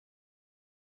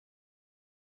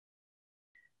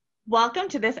Welcome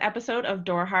to this episode of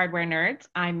Door Hardware Nerds.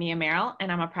 I'm Mia Merrill,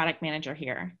 and I'm a product manager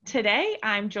here. Today,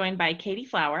 I'm joined by Katie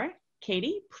Flower.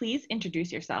 Katie, please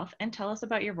introduce yourself and tell us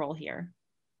about your role here.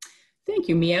 Thank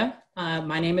you, Mia.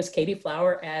 My name is Katie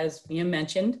Flower, as Mia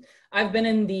mentioned. I've been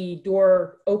in the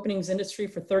door openings industry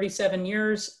for 37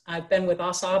 years. I've been with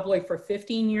Assa Abloy for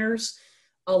 15 years,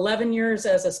 11 years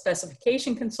as a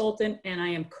specification consultant, and I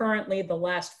am currently the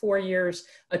last 4 years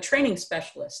a training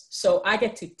specialist. So I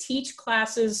get to teach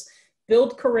classes,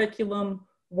 build curriculum,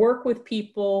 work with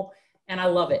people, and I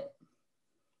love it.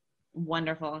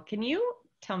 Wonderful. Can you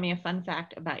tell me a fun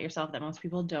fact about yourself that most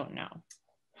people don't know?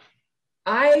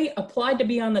 I applied to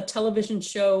be on the television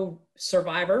show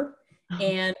Survivor,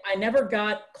 and I never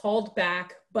got called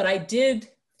back, but I did,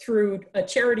 through a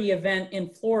charity event in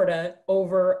Florida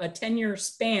over a 10-year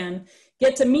span,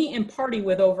 get to meet and party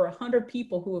with over 100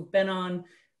 people who have been on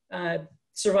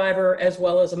Survivor, as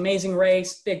well as Amazing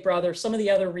Race, Big Brother, some of the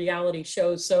other reality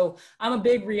shows. So I'm a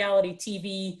big reality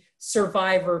TV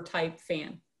Survivor type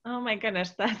fan. Oh my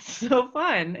goodness, that's so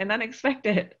fun and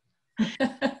unexpected.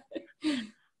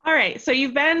 All right, so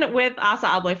you've been with Assa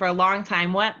Abloy for a long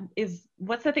time.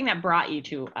 What's the thing that brought you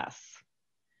to us?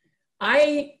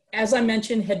 As I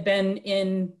mentioned, had been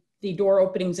in the door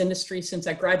openings industry since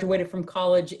I graduated from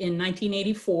college in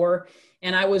 1984,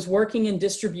 and I was working in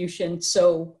distribution.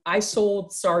 So I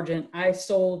sold Sargent, I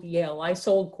sold Yale, I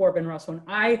sold Corbin Russwin.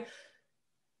 I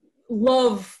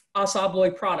love Assa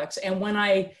Abloy products, and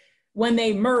when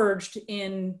they merged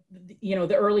in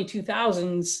the early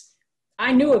 2000s,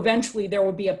 I knew eventually there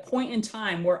would be a point in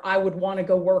time where I would want to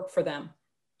go work for them.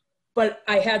 But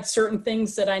I had certain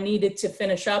things that I needed to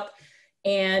finish up.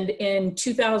 And in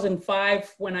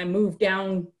 2005, when I moved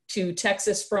down to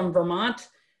Texas from Vermont,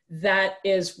 that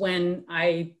is when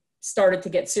I started to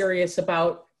get serious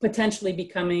about potentially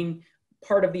becoming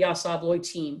part of the Assa Abloy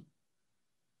team.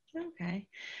 Okay.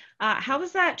 How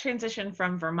was that transition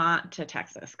from Vermont to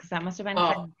Texas? Because that must have been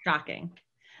kind of shocking.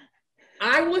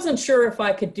 I wasn't sure if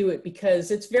I could do it because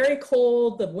it's very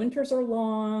cold. The winters are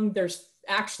long. There's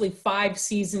actually 5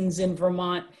 seasons in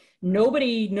Vermont.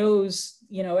 Nobody knows,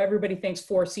 everybody thinks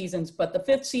 4 seasons, but the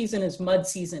 5th season is mud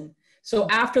season. So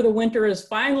after the winter is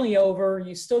finally over,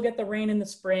 you still get the rain in the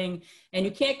spring, and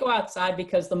you can't go outside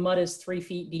because the mud is 3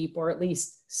 feet deep, or at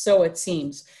least so it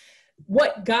seems.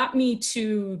 What got me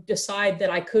to decide that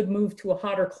I could move to a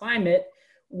hotter climate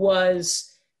was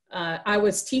I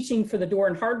was teaching for the Door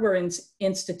and Hardware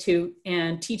Institute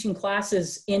and teaching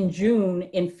classes in June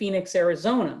in Phoenix,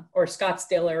 Arizona, or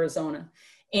Scottsdale, Arizona.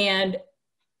 And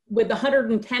with the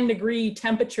 110-degree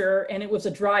temperature, and it was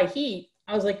a dry heat,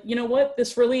 I was like, you know what?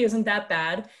 This really isn't that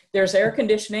bad. There's air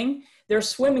conditioning, there's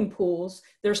swimming pools,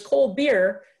 there's cold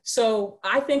beer. So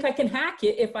I think I can hack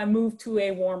it if I move to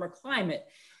a warmer climate.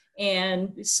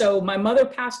 And so my mother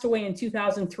passed away in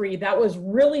 2003. That was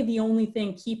really the only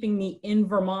thing keeping me in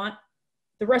Vermont.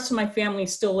 The rest of my family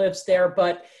still lives there,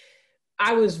 but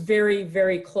I was very,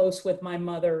 very close with my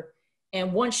mother.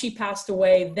 And once she passed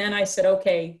away, then I said,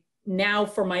 okay, now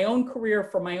for my own career,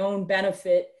 for my own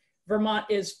benefit, Vermont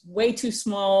is way too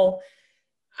small.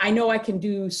 I know I can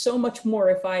do so much more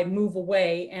if I move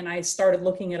away. And I started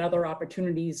looking at other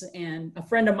opportunities. And a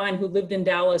friend of mine who lived in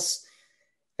Dallas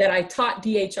that I taught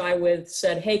DHI with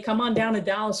said, hey, come on down to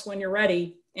Dallas when you're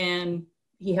ready. And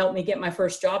he helped me get my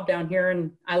first job down here.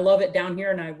 And I love it down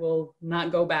here, and I will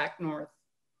not go back north.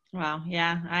 Wow.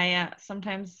 Yeah.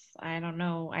 Sometimes, I don't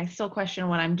know. I still question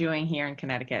what I'm doing here in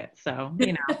Connecticut. So,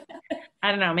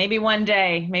 I don't know. Maybe one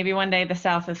day the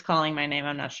South is calling my name.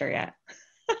 I'm not sure yet.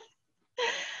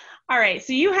 All right.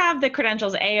 So you have the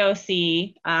credentials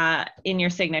AOC in your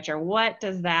signature. What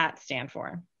does that stand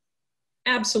for?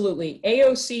 Absolutely.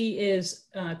 AOC is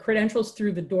credentials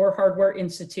through the Door Hardware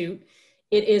Institute.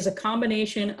 It is a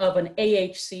combination of an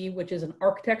AHC, which is an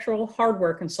architectural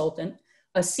hardware consultant,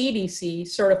 a CDC,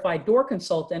 certified door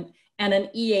consultant, and an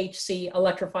EHC,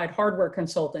 electrified hardware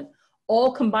consultant,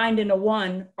 all combined into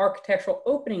one architectural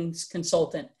openings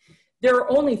consultant. There are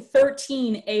only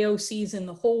 13 AOCs in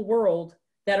the whole world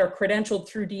that are credentialed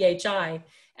through DHI,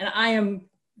 and I am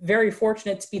very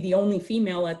fortunate to be the only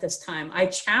female at this time. I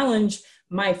challenge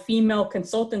my female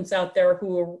consultants out there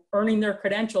who are earning their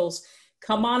credentials,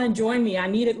 come on and join me. I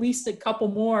need at least a couple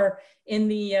more in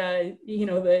the,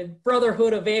 the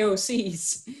brotherhood of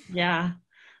AOCs. Yeah.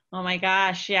 Oh my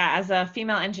gosh. Yeah. As a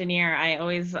female engineer, I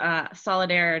always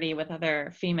solidarity with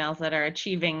other females that are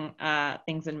achieving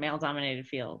things in male dominated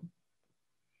field.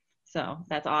 So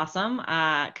that's awesome.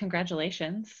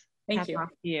 Congratulations. Thank you. Hats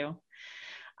off to you.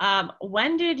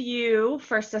 When did you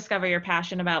first discover your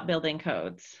passion about building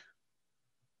codes?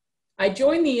 I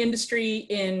joined the industry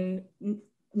in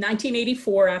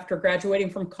 1984 after graduating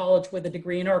from college with a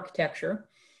degree in architecture.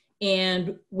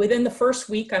 And within the first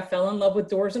week, I fell in love with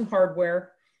doors and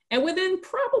hardware. And within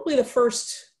probably the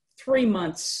first 3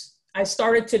 months, I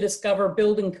started to discover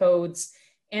building codes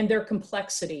and their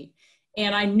complexity.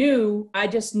 And I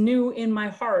just knew in my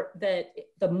heart that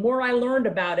the more I learned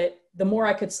about it, the more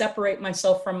I could separate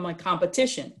myself from my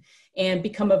competition and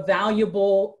become a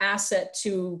valuable asset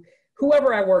to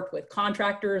whoever I worked with,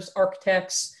 contractors,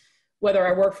 architects, whether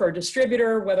I worked for a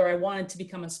distributor, whether I wanted to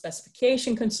become a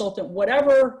specification consultant,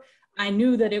 whatever, I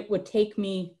knew that it would take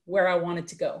me where I wanted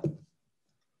to go.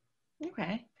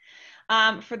 Okay.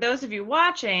 For those of you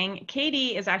watching,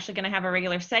 Katie is actually going to have a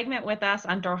regular segment with us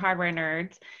on Door Hardware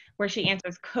Nerds, where she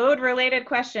answers code-related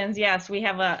questions. Yes, we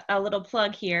have a little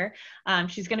plug here.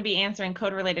 She's going to be answering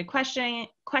code-related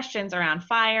questions around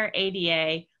fire,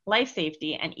 ADA, life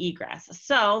safety, and egress.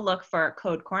 So look for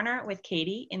Code Corner with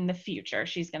Katie in the future.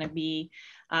 She's going to be,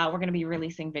 we're going to be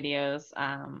releasing videos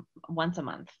once a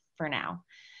month for now.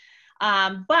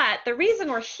 But the reason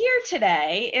we're here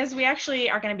today is we actually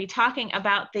are going to be talking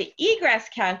about the Egress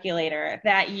Calculator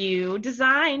that you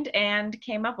designed and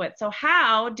came up with. So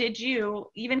how did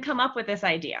you even come up with this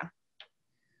idea?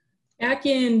 Back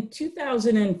in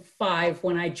 2005,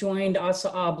 when I joined ASSA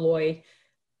ABLOY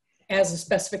as a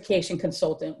specification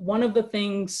consultant, one of the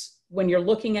things when you're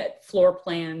looking at floor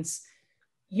plans,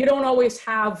 you don't always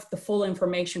have the full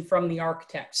information from the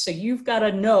architect. So you've got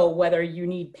to know whether you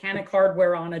need panic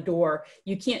hardware on a door.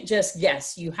 You can't just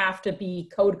guess. You have to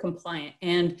be code compliant.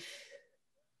 And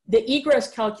the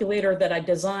Egress Calculator that I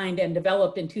designed and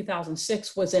developed in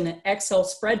 2006 was in an Excel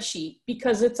spreadsheet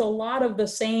because it's a lot of the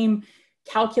same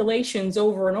calculations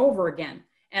over and over again.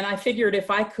 And I figured if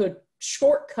I could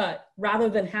shortcut rather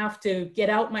than have to get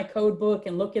out my code book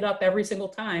and look it up every single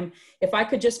time, if I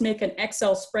could just make an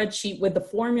Excel spreadsheet with the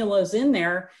formulas in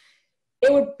there,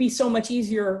 it would be so much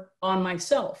easier on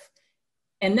myself.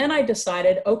 And then I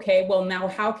decided, okay, well, now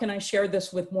how can I share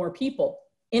this with more people?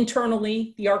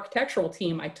 Internally, the architectural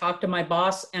team, I talked to my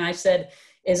boss and I said,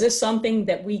 is this something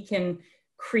that we can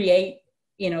create,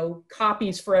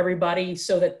 copies for everybody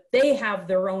so that they have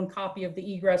their own copy of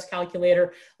the Egress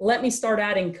Calculator? Let me start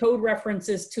adding code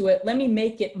references to it. Let me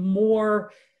make it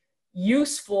more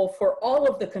useful for all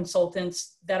of the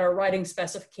consultants that are writing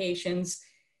specifications.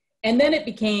 And then it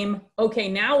became, okay,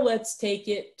 now let's take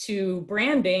it to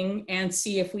branding and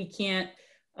see if we can't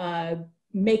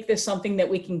make this something that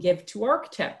we can give to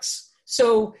architects.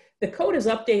 So the code is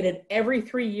updated every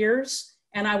 3 years,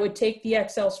 and I would take the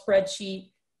Excel spreadsheet,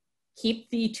 keep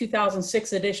the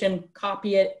 2006 edition,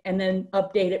 copy it, and then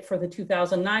update it for the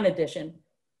 2009 edition.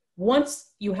 Once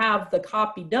you have the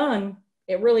copy done,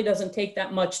 it really doesn't take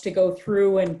that much to go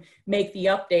through and make the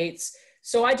updates.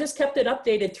 So I just kept it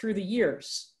updated through the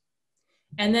years.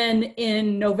 And then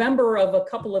in November of a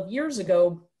couple of years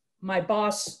ago, my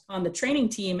boss on the training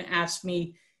team asked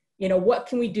me, what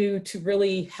can we do to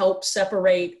really help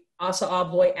separate ASSA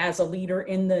ABLOY as a leader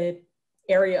in the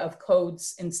area of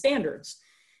codes and standards?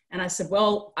 And I said,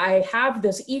 well, I have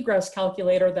this Egress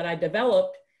Calculator that I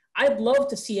developed. I'd love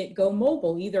to see it go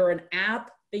mobile, either an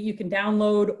app that you can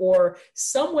download or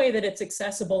some way that it's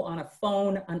accessible on a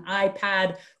phone, an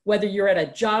iPad, whether you're at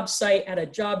a job site, at a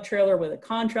job trailer with a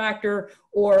contractor,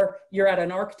 or you're at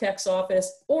an architect's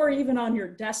office, or even on your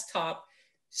desktop,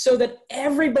 so that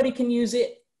everybody can use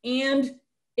it and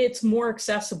it's more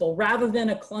accessible rather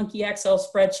than a clunky Excel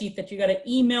spreadsheet that you got to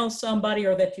email somebody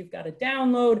or that you've got to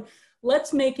download.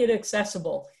 Let's make it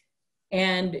accessible.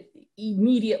 And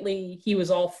immediately he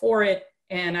was all for it.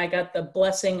 And I got the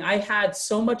blessing. I had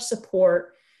so much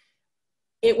support.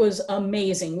 It was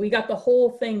amazing. We got the whole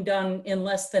thing done in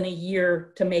less than a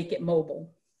year to make it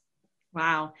mobile.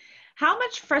 Wow. How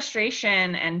much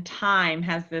frustration and time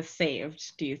has this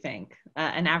saved, do you think,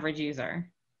 an average user?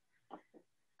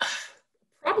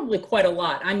 Probably quite a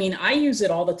lot. I mean, I use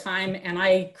it all the time and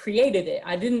I created it.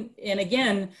 I didn't, and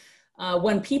again,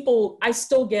 I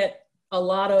still get a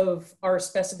lot of our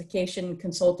specification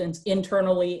consultants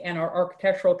internally and our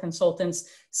architectural consultants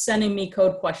sending me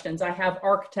code questions. I have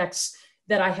architects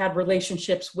that I had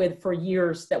relationships with for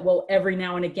years that will every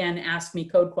now and again ask me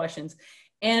code questions.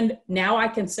 And now I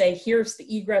can say, here's the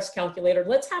Egress Calculator.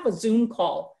 Let's have a Zoom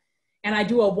call. And I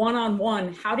do a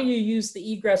one-on-one. How do you use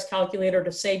the Egress Calculator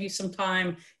to save you some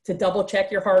time, to double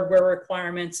check your hardware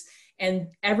requirements? And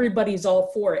everybody's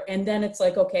all for it. And then it's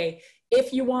like, okay,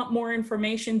 if you want more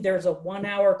information, there's a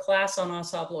 1-hour class on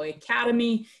ASSA ABLOY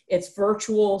Academy. It's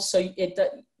virtual, so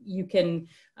you can,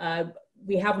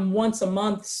 we have them once a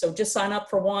month, so just sign up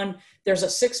for one. There's a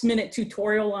 6-minute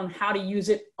tutorial on how to use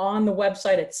it on the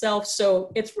website itself.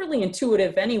 So it's really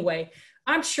intuitive anyway.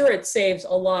 I'm sure it saves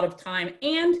a lot of time,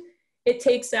 and it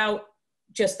takes out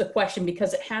just the question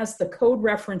because it has the code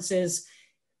references.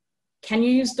 Can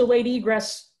you use delayed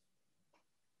egress?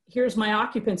 Here's my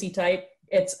occupancy type.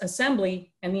 It's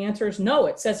assembly. And the answer is no.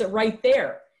 It says it right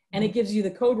there. And it gives you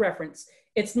the code reference.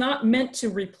 It's not meant to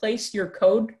replace your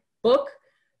code book.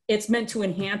 It's meant to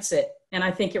enhance it. And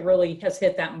I think it really has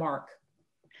hit that mark.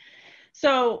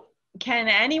 So can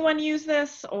anyone use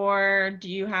this, or do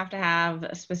you have to have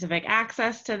specific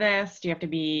access to this? Do you have to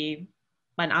be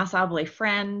an Asably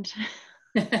friend?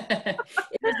 It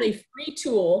is a free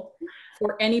tool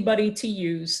for anybody to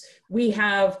use. We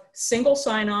have single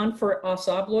sign-on for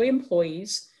Asably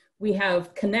employees. We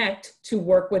have Connect to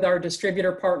work with our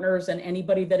distributor partners and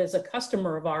anybody that is a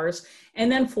customer of ours.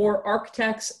 And then for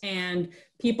architects and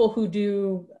people who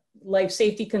do life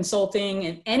safety consulting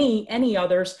and any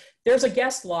others, there's a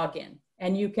guest login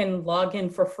and you can log in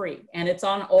for free. And it's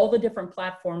on all the different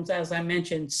platforms, as I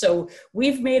mentioned. So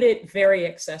we've made it very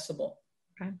accessible.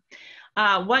 Okay.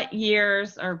 What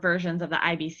years or versions of the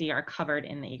IBC are covered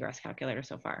in the Egress Calculator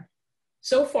so far?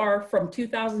 So far from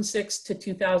 2006 to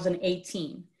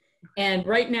 2018. And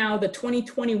right now the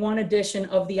 2021 edition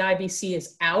of the IBC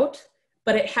is out,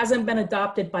 but it hasn't been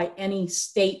adopted by any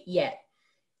state yet.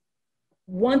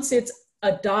 Once it's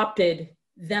adopted,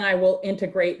 then I will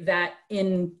integrate that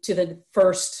into the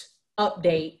first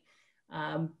update.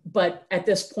 But at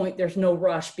this point, there's no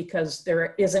rush because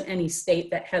there isn't any state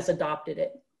that has adopted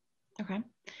it. Okay.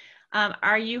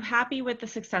 Are you happy with the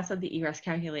success of the Egress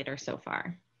Calculator so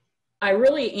far? I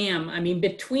really am. I mean,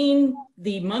 between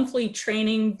the monthly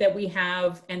training that we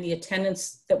have and the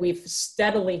attendance that we've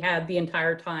steadily had the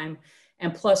entire time,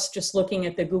 and plus just looking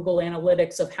at the Google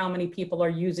Analytics of how many people are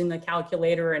using the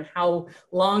calculator and how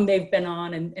long they've been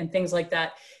on and things like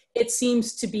that, it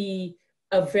seems to be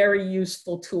a very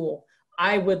useful tool.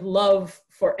 I would love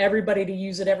for everybody to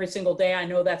use it every single day. I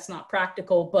know that's not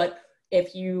practical, but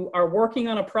if you are working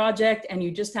on a project and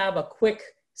you just have a quick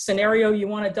scenario you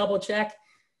want to double check,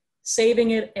 saving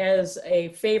it as a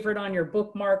favorite on your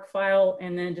bookmark file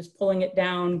and then just pulling it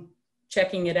down,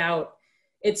 checking it out.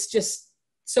 It's just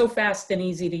so fast and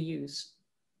easy to use.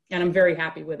 And I'm very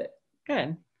happy with it.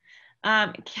 Good.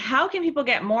 How can people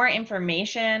get more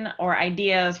information or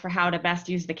ideas for how to best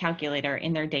use the calculator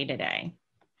in their day-to-day?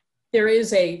 There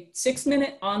is a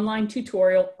 6-minute online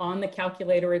tutorial on the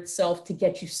calculator itself to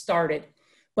get you started.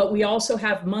 But we also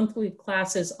have monthly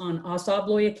classes on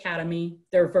Asably Academy.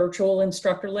 They're virtual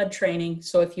instructor-led training.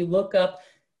 So if you look up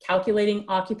calculating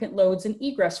occupant loads and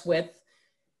egress width,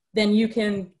 then you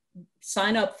can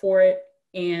sign up for it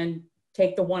and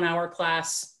take the 1-hour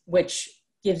class, which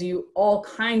gives you all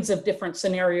kinds of different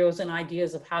scenarios and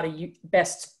ideas of how to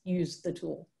best use the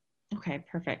tool. Okay,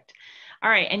 perfect. All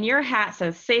right, and your hat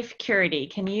says safe security.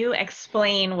 Can you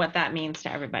explain what that means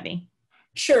to everybody?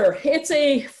 Sure. It's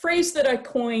a phrase that I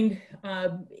coined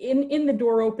in the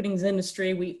door openings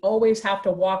industry. We always have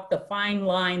to walk the fine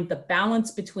line, the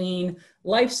balance between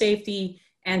life safety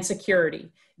and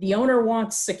security. The owner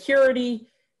wants security,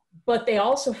 but they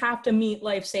also have to meet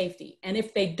life safety. And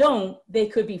if they don't, they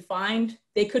could be fined,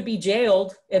 they could be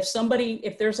jailed.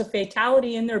 If there's a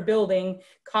fatality in their building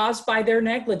caused by their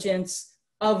negligence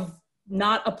of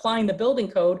not applying the building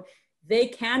code, they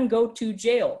can go to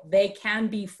jail. They can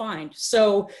be fined.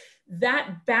 So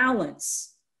that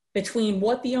balance between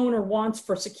what the owner wants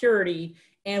for security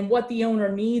and what the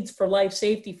owner needs for life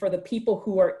safety for the people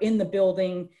who are in the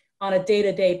building on a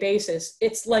day-to-day basis,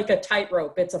 it's like a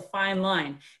tightrope. It's a fine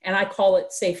line. And I call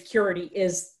it safe security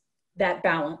is that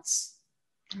balance.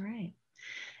 All right.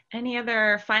 Any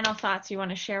other final thoughts you want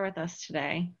to share with us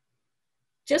today?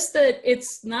 Just that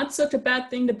it's not such a bad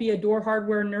thing to be a door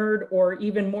hardware nerd, or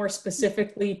even more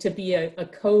specifically to be a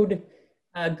code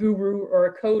guru or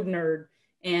a code nerd.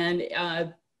 And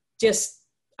I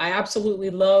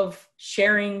absolutely love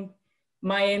sharing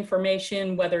my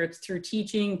information, whether it's through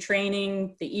teaching,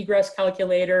 training, the Egress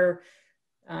Calculator,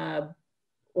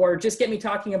 or just get me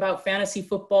talking about fantasy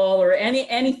football or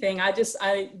anything.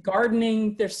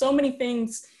 Gardening, there's so many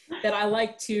things that I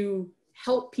like to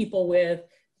help people with.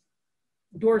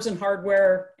 Doors and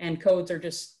hardware and codes are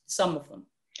just some of them.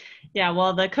 Yeah,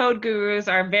 well, the code gurus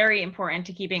are very important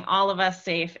to keeping all of us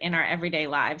safe in our everyday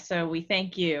lives. So we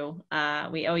thank you.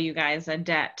 We owe you guys a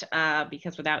debt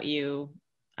because without you,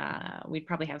 we'd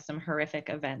probably have some horrific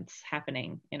events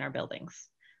happening in our buildings.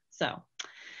 So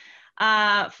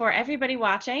for everybody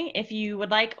watching, if you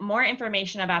would like more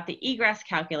information about the Egress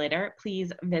Calculator,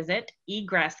 please visit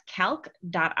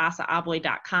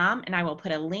egresscalc.asably.com, and I will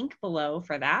put a link below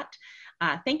for that.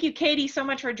 Thank you, Katie, so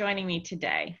much for joining me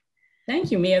today.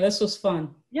 Thank you, Mia. This was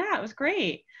fun. Yeah, it was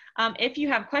great. If you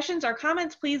have questions or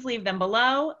comments, please leave them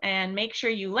below, and make sure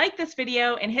you like this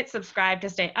video and hit subscribe to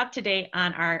stay up to date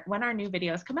on when our new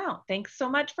videos come out. Thanks so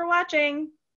much for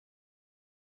watching.